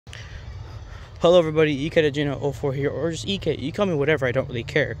Hello everybody, EK04 here, or just EK, you call me whatever, I don't really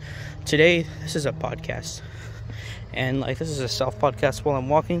care. Today, this is a podcast, and this is a self-podcast while I'm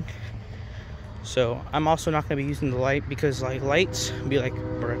walking, so I'm also not going to be using the light, because lights be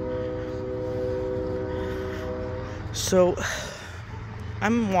bruh. So,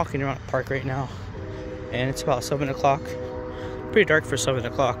 I'm walking around the park right now, and it's about 7 o'clock, pretty dark for 7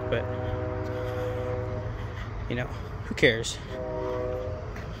 o'clock, but, who cares?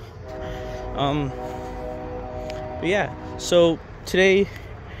 But yeah, so today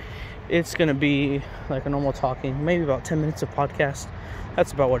it's gonna be like a normal talking, maybe about 10 minutes of podcast.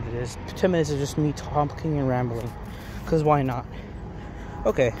 That's about what it is. 10 minutes of just me talking and rambling, because why not?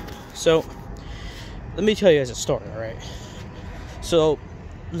 Okay, so let me tell you guys a story. All right, so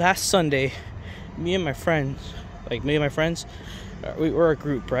last Sunday, me and my friends, we were a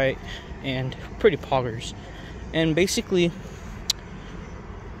group, right? And pretty poggers, and basically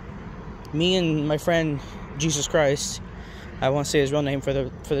me and my friend Jesus Christ, I won't say his real name for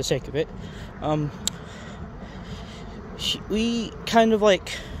the sake of it, we kind of oh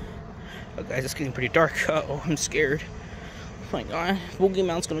guys, it's getting pretty dark. Oh, I'm scared. Oh my god,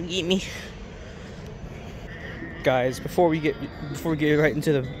 Boogeyman's gonna get me. Guys, before we get right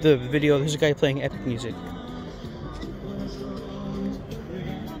into the video, there's a guy playing epic music.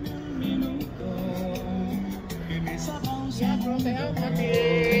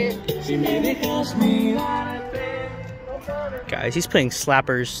 Guys, he's playing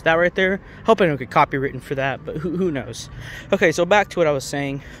slappers. That right there, hope I don't get copywritten for that, but who knows. Okay, so back to what I was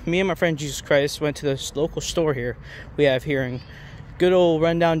saying. Me and my friend Jesus Christ went to this local store here we have here in good old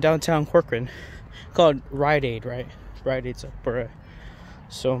rundown downtown Corcoran, called Rite Aid, right? Rite Aid's up, bruh.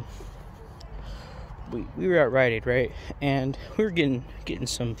 So we were at Rite Aid, right? And we were getting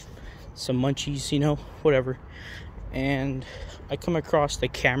some munchies, whatever. And I come across the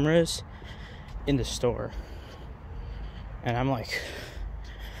cameras in the store, and I'm like,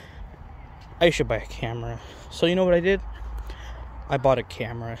 I should buy a camera. So you know what I did? I bought a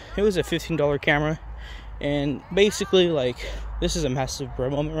camera. It was a $15 camera, and basically, this is a massive bro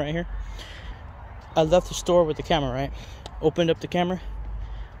moment right here. I left the store with the camera, right? Opened up the camera.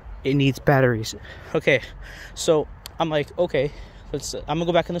 It needs batteries. Okay, so I'm like, okay, I'm gonna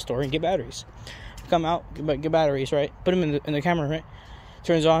go back in the store and get batteries. Come out, get batteries, right? Put them in the camera, right?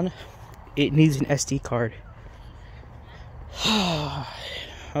 Turns on. It needs an SD card.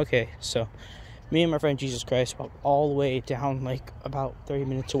 Okay, so me and my friend Jesus Christ walk all the way down, about 30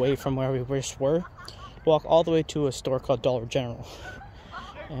 minutes away from where we were. Walk all the way to a store called Dollar General.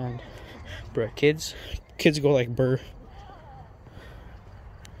 And, bruh, kids go burr.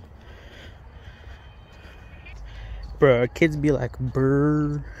 Bruh, kids be like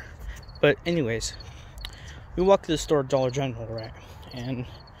burr. But anyways, we walk to the store, Dollar General, right? And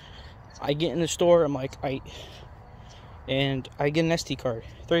I get in the store, and I get an SD card,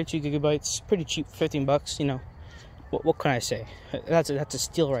 32 gigabytes, pretty cheap, 15 bucks, What can I say? That's a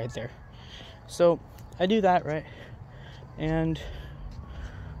steal right there. So I do that, right? And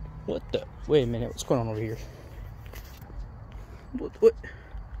wait a minute, what's going on over here? What?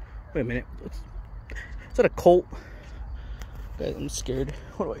 Wait a minute. Is that a Colt? Guys, I'm scared.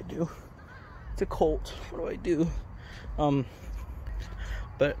 What do I do? It's a Colt. What do I do?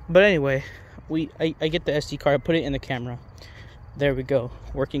 But anyway, I get the SD card, I put it in the camera. There we go,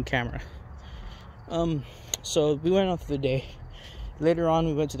 working camera. So we went on through the day. Later on,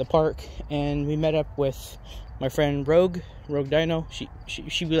 we went to the park and we met up with my friend Rogue Dino.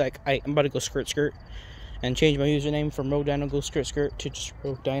 She'd be like, I'm about to go skirt, and change my username from Rogue Dino go skirt to just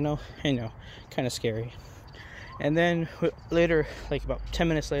Rogue Dino. I know, kind of scary. And then later, about 10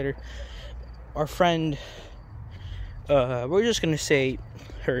 minutes later, our friend, we're just gonna say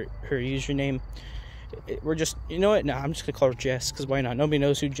her username. We're just, you know what? Nah, I'm just gonna call her Jess, because why not? Nobody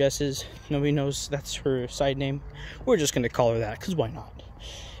knows who Jess is. Nobody knows that's her side name. We're just gonna call her that, because why not?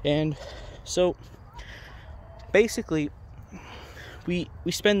 And so basically, we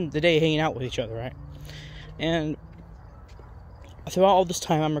spend the day hanging out with each other, right? And throughout all this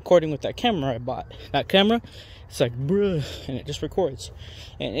time, I'm recording with that camera I bought. That camera, it's bruh, and it just records,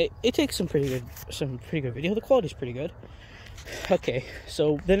 and it takes some pretty good video. The quality's pretty good. Okay,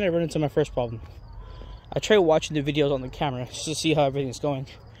 so then I run into my first problem. I try watching the videos on the camera just to see how everything's going,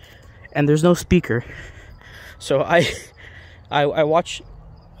 and there's no speaker. So I watch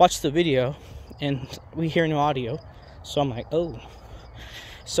the video, and we hear no audio. So I'm like, oh.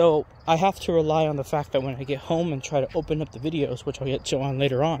 So I have to rely on the fact that when I get home and try to open up the videos, which I'll get to on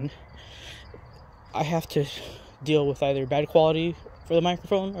later on, I have to deal with either bad quality for the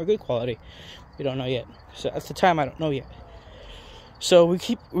microphone or good quality. We don't know yet. So at the time, I don't know yet. So we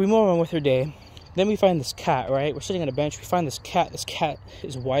move on with our day. then we find this cat, right? We're sitting on a bench. We find this cat. This cat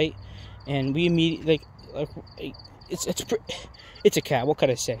is white, and we immediately it's a cat. What could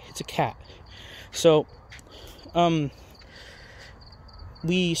I say? It's a cat. So,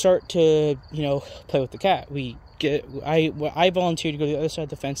 we start to, you know, play with the cat. I volunteered to go to the other side of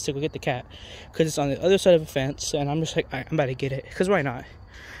the fence to go get the cat, because it's on the other side of the fence, and I'm just like, I'm about to get it, because why not?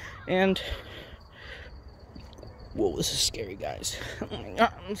 And whoa, this is scary, guys. Oh my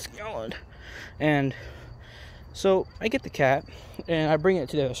god, I'm scared. And so I get the cat and I bring it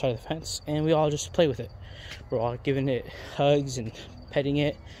to the other side of the fence, and we all just play with it. We're all giving it hugs and petting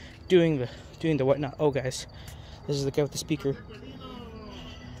it, doing the whatnot. Oh guys, this is the guy with the speaker.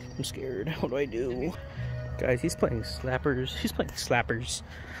 I'm scared. What do I do? Guys, he's playing slappers. He's playing slappers.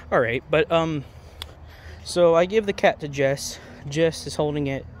 Alright, but so I give the cat to Jess. Jess is holding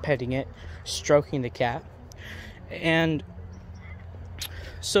it, petting it, stroking the cat. And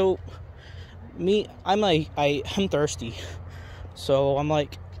so I'm thirsty. So I'm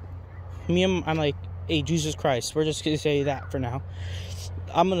like, hey, Jesus Christ, we're just gonna say that for now.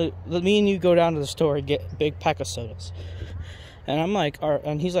 Let me and you go down to the store and get a big pack of sodas. And I'm like, all right,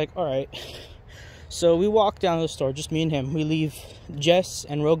 and he's like, all right. So we walk down to the store, just me and him. We leave Jess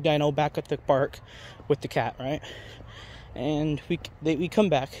and Rogue Dino back at the park with the cat, right? And we come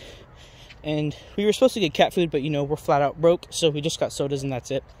back, and we were supposed to get cat food, but you know, we're flat out broke, so we just got sodas and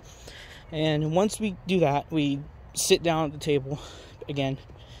that's it. And once we do that, we sit down at the table again,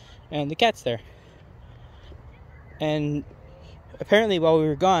 and the cat's there. And apparently while we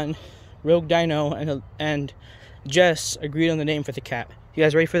were gone, Rogue Dino and Jess agreed on the name for the cat. You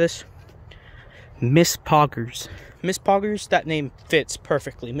guys ready for this? Miss Poggers. Miss Poggers, that name fits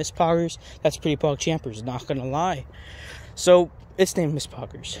perfectly. Miss Poggers, that's Pretty Pog Champers, not gonna lie. So it's named Miss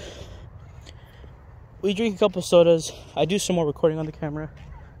Poggers. We drink a couple sodas. I do some more recording on the camera,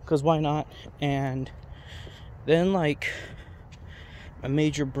 because why not? And then, like, a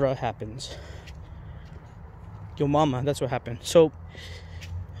major bruh happens. Yo mama, that's what happened. So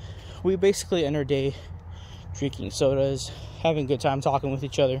we basically end our day drinking sodas, having a good time, talking with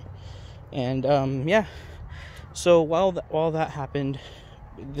each other. And yeah, so while that happened,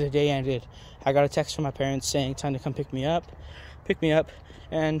 the day ended. I got a text from my parents saying time to come pick me up.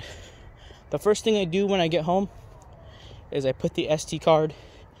 And the first thing I do when I get home is I put the SD card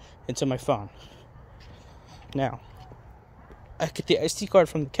into my phone. Now, I get the SD card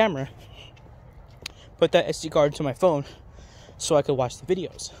from the camera, put that SD card into my phone so I could watch the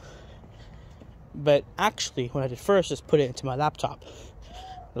videos. But actually, what I did first is put it into my laptop.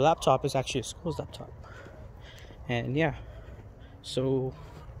 The laptop is actually a school's laptop. And yeah, so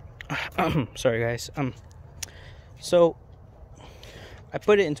sorry guys. So I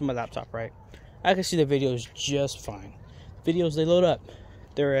put it into my laptop, right? I can see the videos just fine. Videos, they load up.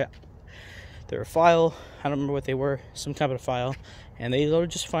 They're a file. I don't remember what they were. Some kind of a file, and they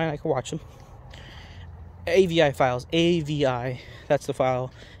loaded just fine. I could watch them. AVI files. AVI. That's the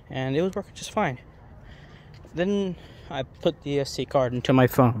file, and it was working just fine. Then I put the SD card into my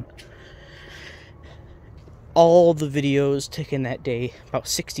phone. All the videos taken that day, about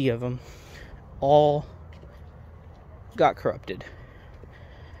 60 of them, all got corrupted.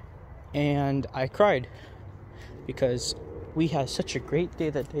 And I cried, because we had such a great day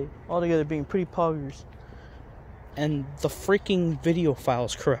that day, all together being pretty poggers, and the freaking video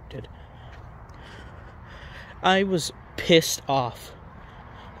files corrupted. I was pissed off.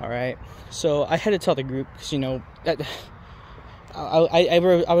 Alright, so I had to tell the group, because, you know, that I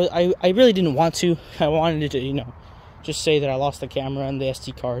really didn't want to. I wanted to, you know, just say that I lost the camera and the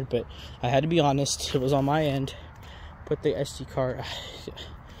SD card, but I had to be honest. It was on my end. Put the SD card.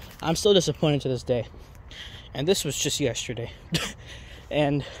 I'm still disappointed to this day. And this was just yesterday.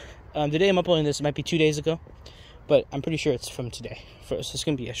 And the day I'm uploading this, it might be 2 days ago, but I'm pretty sure it's from today. So it's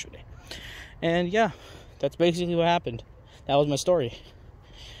gonna be yesterday. And yeah, that's basically what happened. That was my story.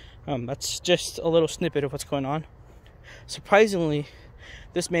 That's just a little snippet of what's going on. Surprisingly,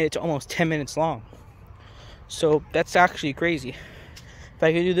 this made it to almost 10 minutes long. So that's actually crazy. If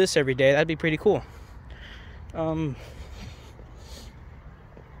I could do this every day, that'd be pretty cool.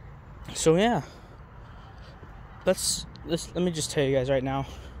 So yeah, let me just tell you guys right now,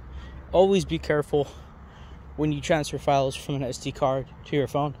 always be careful when you transfer files from an SD card to your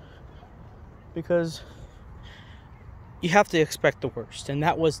phone, because you have to expect the worst, and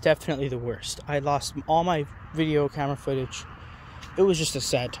that was definitely the worst. I lost all my video camera footage. It was just a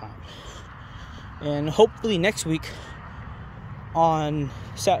sad time. And hopefully next week on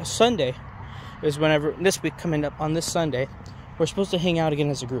Sunday is whenever, this week coming up on this Sunday, we're supposed to hang out again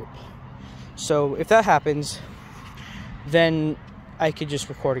as a group. So if that happens, then I could just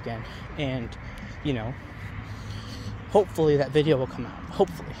record again, and you know, hopefully that video will come out.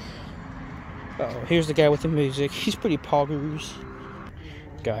 Hopefully. Oh, here's the guy with the music. He's pretty poggers.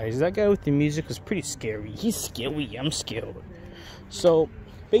 Guys, that guy with the music was pretty scary. He's scary. I'm scared. So,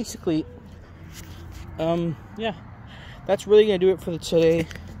 basically, yeah, that's really gonna do it for today.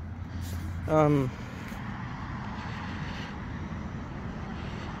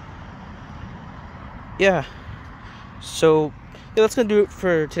 Yeah. So, yeah, that's gonna do it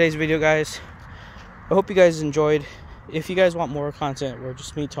for today's video, guys. I hope you guys enjoyed. If you guys want more content or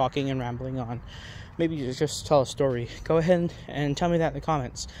just me talking and rambling on, maybe just tell a story, go ahead and tell me that in the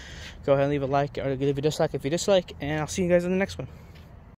comments. Go ahead and leave a like or leave a dislike if you dislike, and I'll see you guys in the next one.